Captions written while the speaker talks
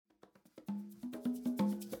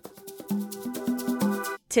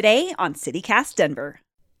Today on CityCast Denver,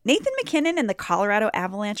 Nathan MacKinnon and the Colorado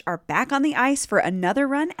Avalanche are back on the ice for another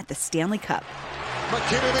run at the Stanley Cup.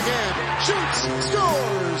 MacKinnon again, shoots,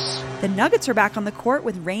 scores! The Nuggets are back on the court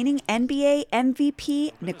with reigning NBA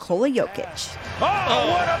MVP Nikola Jokic.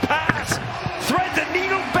 Oh, what a pass! Thread the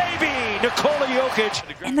needle, baby! Nikola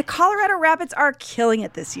Jokic. And the Colorado Rapids are killing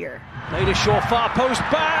it this year. Made a far post,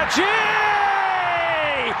 Badgie!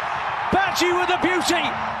 Badgie with a beauty!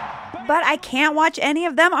 But I can't watch any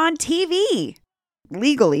of them on TV.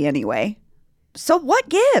 Legally, anyway. So what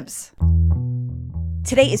gives?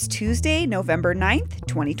 Today is Tuesday, November 9th,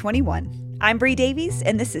 2021. I'm Bree Davies,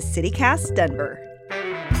 and this is CityCast Denver.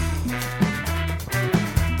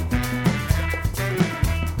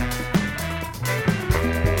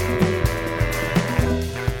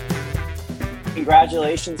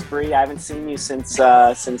 Congratulations, Bree. I haven't seen you since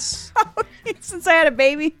Since I had a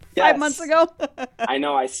baby 5 months ago. I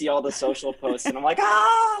know. I see all the social posts, and I'm like,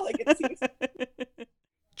 it seems.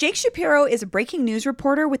 Jake Shapiro is a breaking news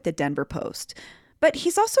reporter with the Denver Post. But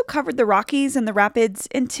he's also covered the Rockies and the Rapids,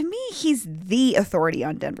 and to me, he's the authority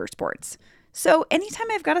on Denver sports. So anytime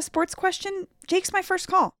I've got a sports question, Jake's my first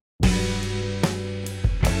call.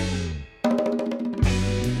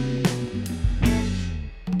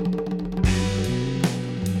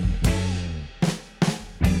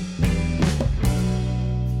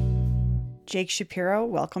 Jake Shapiro,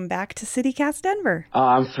 welcome back to CityCast Denver. Oh,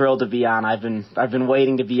 I'm thrilled to be on. I've been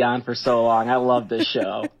waiting to be on for so long. I love this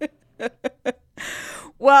show.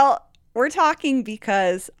 Well, we're talking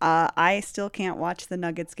because I still can't watch the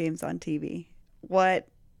Nuggets games on TV. What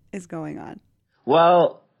is going on?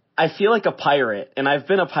 Well, I feel like a pirate, and I've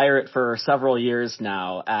been a pirate for several years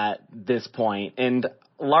now at this point, and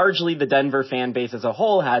largely the Denver fan base as a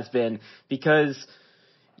whole has been, because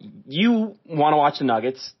you want to watch the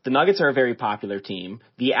Nuggets. The Nuggets are a very popular team.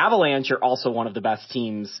 The Avalanche are also one of the best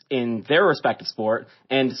teams in their respective sport,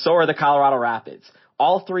 and so are the Colorado Rapids.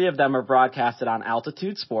 All three of them are broadcasted on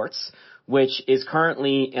Altitude Sports, which is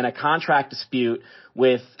currently in a contract dispute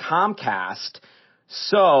with Comcast.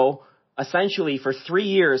 So essentially, for 3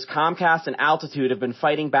 years, Comcast and Altitude have been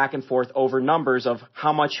fighting back and forth over numbers of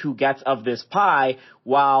how much who gets of this pie,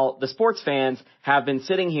 while the sports fans have been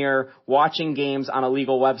sitting here watching games on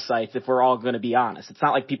illegal websites, if we're all going to be honest. It's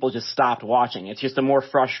not like people just stopped watching. It's just a more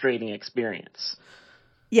frustrating experience.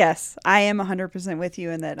 Yes, I am 100% with you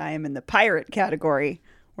in that I am in the pirate category,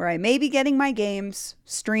 where I may be getting my games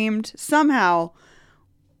streamed somehow,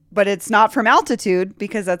 but it's not from Altitude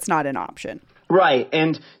because that's not an option. Right,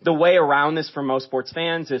 and the way around this for most sports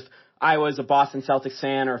fans, if I was a Boston Celtics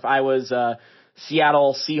fan or if I was a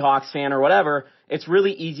Seattle Seahawks fan or whatever, it's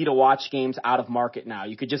really easy to watch games out of market now.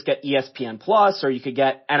 You could just get ESPN Plus, or you could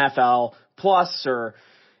get NFL Plus or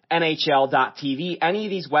NHL.tv. Any of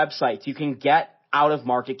these websites, you can get out of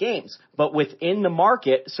market games. But within the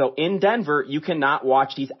market, so in Denver, you cannot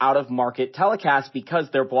watch these out of market telecasts because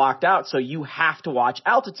they're blocked out. So you have to watch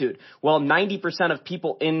Altitude. Well, 90% of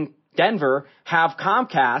people in Denver have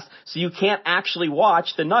Comcast, so you can't actually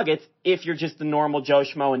watch the Nuggets if you're just the normal Joe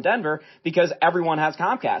Schmo in Denver, because everyone has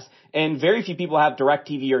Comcast. And very few people have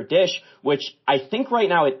DirecTV or Dish, which I think right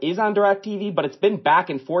now it is on DirecTV, but it's been back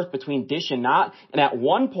and forth between Dish and not. And at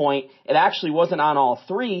one point, it actually wasn't on all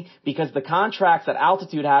three because the contracts that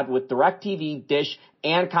Altitude had with DirecTV, Dish,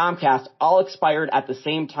 and Comcast all expired at the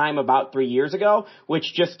same time about 3 years ago,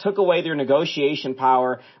 which just took away their negotiation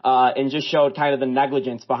power and just showed kind of the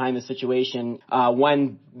negligence behind the situation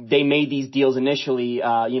when they made these deals initially,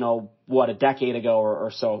 a decade ago or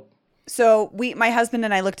so. So my husband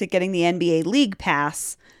and I looked at getting the NBA League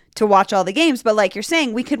Pass to watch all the games, but like you're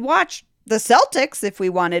saying, we could watch the Celtics if we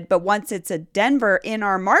wanted, but once it's a Denver in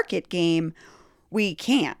our market game, we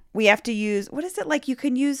can't. We have to use, what is it, like you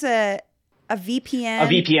can use a VPN. A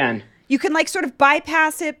VPN. You can like sort of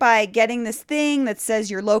bypass it by getting this thing that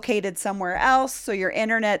says you're located somewhere else, so your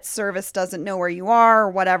internet service doesn't know where you are or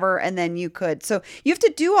whatever, and then you could. So you have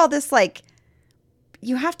to do all this, like,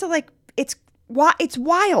 you have to like, it's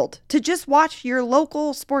wild to just watch your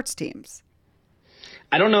local sports teams.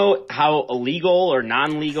 I don't know how illegal or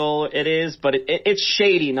non-legal it is, but it's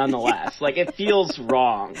shady nonetheless. Like, it feels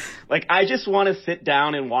wrong. Like, I just want to sit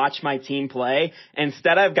down and watch my team play.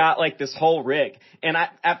 Instead, I've got, like, this whole rig. And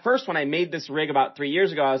at first, when I made this rig about 3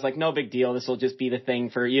 years ago, I was like, no big deal. This will just be the thing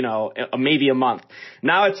for, maybe a month.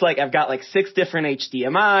 Now it's like I've got, like, 6 different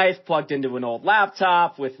HDMIs plugged into an old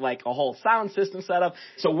laptop with, like, a whole sound system set up.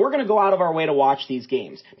 So we're going to go out of our way to watch these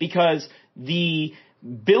games because the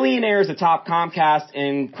billionaires atop Comcast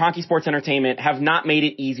and Kroenke Sports Entertainment have not made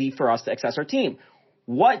it easy for us to access our team.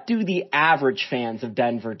 What do the average fans of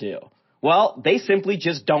Denver do? Well, they simply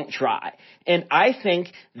just don't try. And I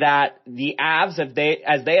think that the Avs,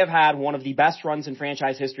 as they have had one of the best runs in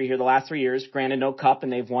franchise history here the last 3 years, granted no cup,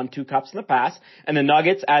 and they've won 2 cups in the past, and the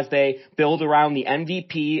Nuggets, as they build around the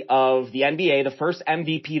MVP of the NBA, the first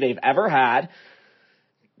MVP they've ever had,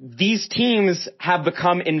 these teams have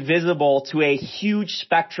become invisible to a huge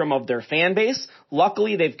spectrum of their fan base.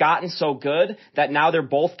 Luckily, they've gotten so good that now they're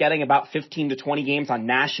both getting about 15 to 20 games on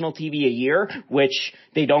national TV a year, which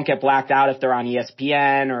they don't get blacked out if they're on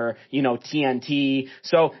ESPN or, TNT.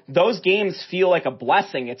 So those games feel like a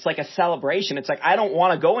blessing. It's like a celebration. It's like, I don't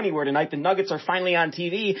want to go anywhere tonight. The Nuggets are finally on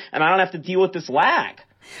TV and I don't have to deal with this lag.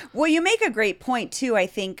 Well, you make a great point, too, I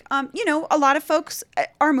think. A lot of folks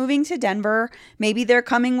are moving to Denver. Maybe they're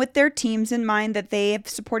coming with their teams in mind that they have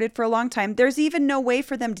supported for a long time. There's even no way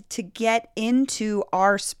for them to get into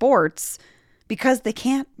our sports because they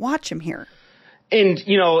can't watch them here. And,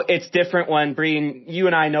 it's different when, Bree, you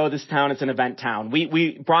and I know this town is an event town.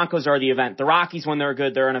 We Broncos are the event. The Rockies, when they're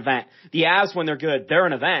good, they're an event. The Avs, when they're good, they're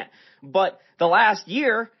an event. But the last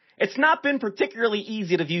year, it's not been particularly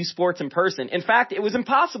easy to view sports in person. In fact, it was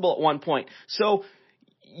impossible at one point. So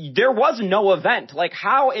there was no event. Like,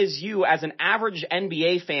 how is you, as an average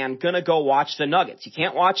NBA fan, going to go watch the Nuggets? You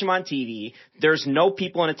can't watch them on TV. There's no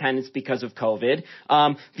people in attendance because of COVID.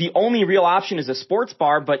 The only real option is a sports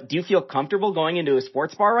bar, but do you feel comfortable going into a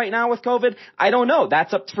sports bar right now with COVID? I don't know.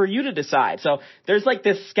 That's up for you to decide. So there's like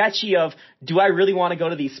this sketchy of, do I really want to go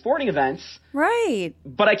to these sporting events? Right.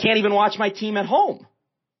 But I can't even watch my team at home.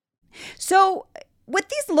 So with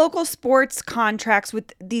these local sports contracts,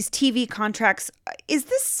 with these TV contracts, is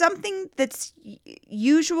this something that's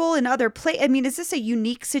usual in other places? I mean, is this a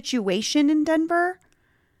unique situation in Denver?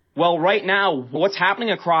 Well, right now, what's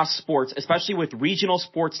happening across sports, especially with regional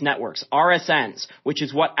sports networks, RSNs, which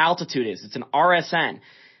is what Altitude is. It's an RSN.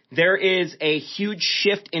 There is a huge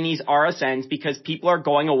shift in these RSNs because people are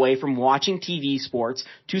going away from watching TV sports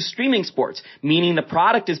to streaming sports, meaning the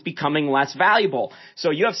product is becoming less valuable. So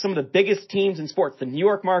you have some of the biggest teams in sports, the New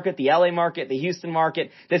York market, the LA market, the Houston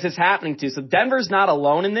market. This is happening too. So Denver's not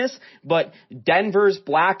alone in this, but Denver's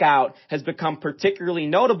blackout has become particularly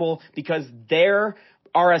notable because their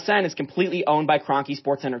RSN is completely owned by Kroenke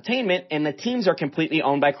Sports Entertainment, and the teams are completely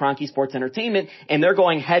owned by Kroenke Sports Entertainment, and they're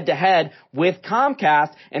going head to head with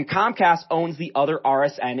Comcast, and Comcast owns the other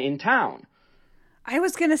RSN in town. I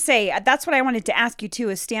was going to say, that's what I wanted to ask you too,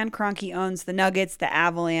 is Stan Kroenke owns the Nuggets, the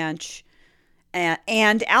Avalanche,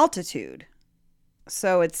 and Altitude.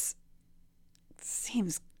 So it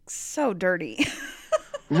seems so dirty.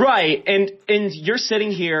 Right, and you're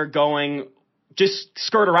sitting here going, just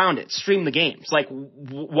skirt around it, stream the games. Like,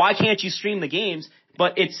 why can't you stream the games?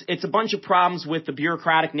 But it's a bunch of problems with the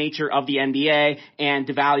bureaucratic nature of the NBA and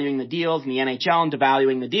devaluing the deals, and the NHL and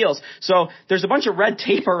devaluing the deals. So there's a bunch of red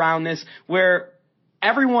tape around this where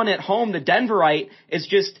everyone at home, the Denverite, is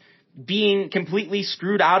just being completely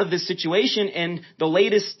screwed out of this situation. And the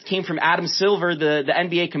latest came from Adam Silver, the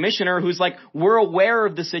NBA commissioner, who's like, we're aware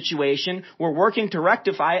of the situation. We're working to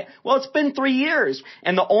rectify it. Well, it's been 3 years.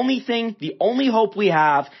 And the only hope we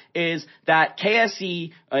have is that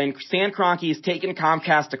KSE and Stan Kroenke has taken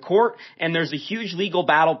Comcast to court. And there's a huge legal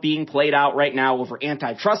battle being played out right now over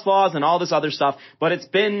antitrust laws and all this other stuff. But it's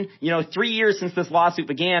been, 3 years since this lawsuit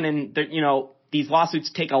began, and these lawsuits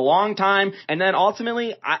take a long time. And then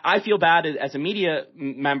ultimately, I feel bad as a media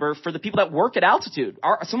member for the people that work at Altitude.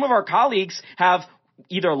 Some of our colleagues have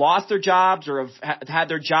either lost their jobs or have had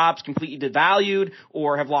their jobs completely devalued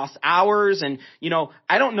or have lost hours. And,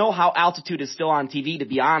 I don't know how Altitude is still on TV, to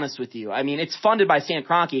be honest with you. I mean, it's funded by Stan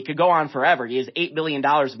Kroenke. It could go on forever. He has $8 billion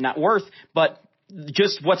of net worth, but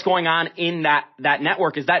just what's going on in that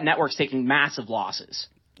network is that network's taking massive losses.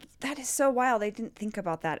 That is so wild. I didn't think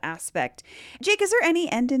about that aspect. Jake, is there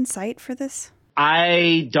any end in sight for this?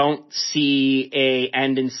 I don't see a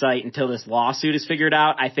end in sight until this lawsuit is figured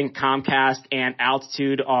out. I think Comcast and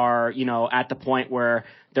Altitude are, at the point where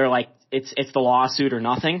they're like, it's the lawsuit or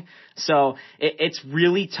nothing. So it's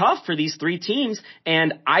really tough for these three teams.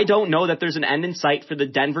 And I don't know that there's an end in sight for the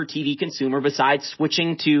Denver TV consumer besides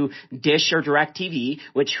switching to Dish or DirecTV,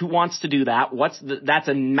 which who wants to do that? That's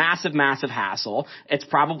a massive, massive hassle. It's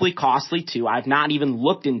probably costly too. I've not even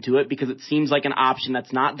looked into it because it seems like an option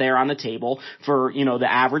that's not there on the table for,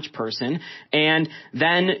 the average person. And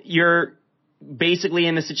then you're basically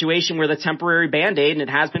in the situation where the temporary Band-Aid, and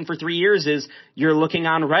it has been for 3 years, is you're looking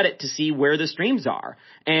on Reddit to see where the streams are.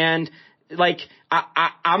 And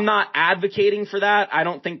I'm not advocating for that. I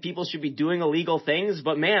don't think people should be doing illegal things,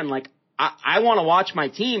 but man, I want to watch my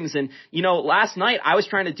teams. And, last night I was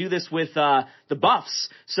trying to do this with, the Buffs.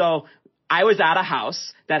 So I was at a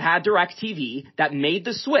house that had DirecTV that made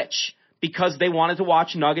the switch, because they wanted to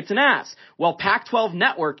watch Nuggets and Avs. Well, Pac-12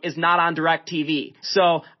 Network is not on DirecTV.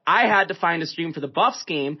 So I had to find a stream for the Buffs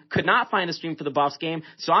game, could not find a stream for the Buffs game.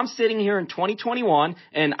 So I'm sitting here in 2021,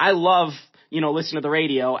 and I love, listen to the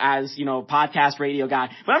radio as, podcast radio guy.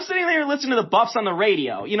 But I'm sitting there listening to the Buffs on the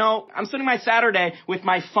radio. I'm spending my Saturday with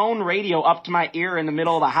my phone radio up to my ear in the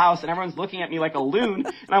middle of the house, and everyone's looking at me like a loon.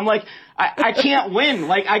 And I'm like, I can't win.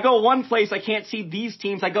 Like, I go one place, I can't see these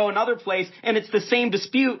teams. I go another place, and it's the same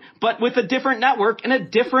dispute, but with a different network and a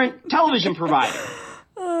different television provider.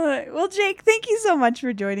 Well, Jake, thank you so much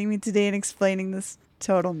for joining me today and explaining this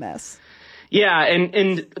total mess. Yeah,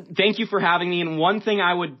 and thank you for having me. And one thing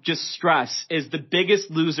I would just stress is the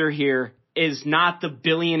biggest loser here is not the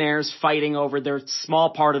billionaires fighting over their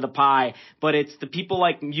small part of the pie, but it's the people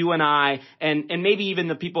like you and I, and maybe even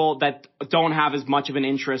the people that don't have as much of an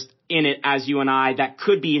interest in it as you and I that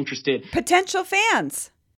could be interested. Potential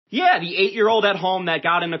fans. Yeah, the 8-year-old at home that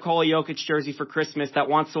got a Nikola Jokic jersey for Christmas that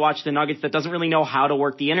wants to watch the Nuggets that doesn't really know how to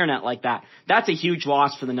work the internet like that. That's a huge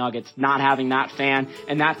loss for the Nuggets, not having that fan,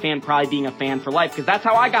 and that fan probably being a fan for life, because that's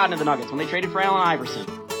how I got into the Nuggets when they traded for Allen Iverson.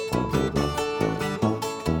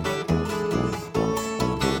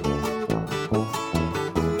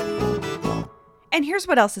 And here's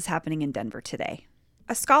what else is happening in Denver today.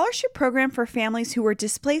 A scholarship program for families who were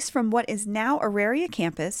displaced from what is now Auraria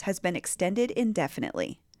campus has been extended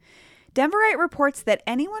indefinitely. Denverite reports that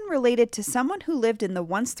anyone related to someone who lived in the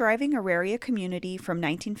once thriving Auraria community from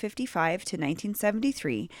 1955 to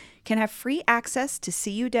 1973 can have free access to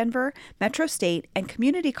CU Denver, Metro State, and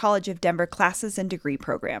Community College of Denver classes and degree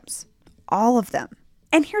programs. All of them.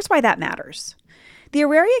 And here's why that matters. The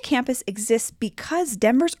Auraria campus exists because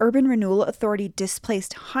Denver's Urban Renewal Authority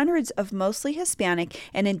displaced hundreds of mostly Hispanic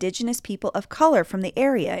and indigenous people of color from the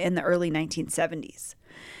area in the early 1970s.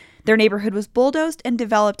 Their neighborhood was bulldozed and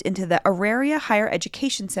developed into the Auraria Higher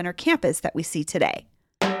Education Center campus that we see today.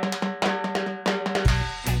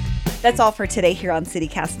 That's all for today here on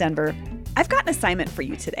CityCast Denver. I've got an assignment for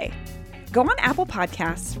you today. Go on Apple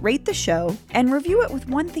Podcasts, rate the show, and review it with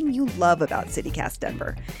one thing you love about CityCast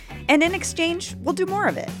Denver. And in exchange, we'll do more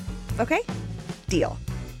of it. Okay? Deal.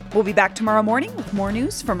 We'll be back tomorrow morning with more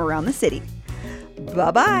news from around the city.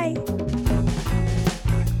 Bye-bye.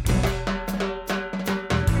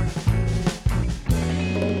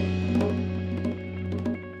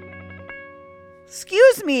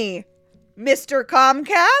 Excuse me, Mr.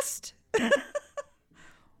 Comcast?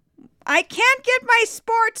 I can't get my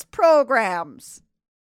sports programs.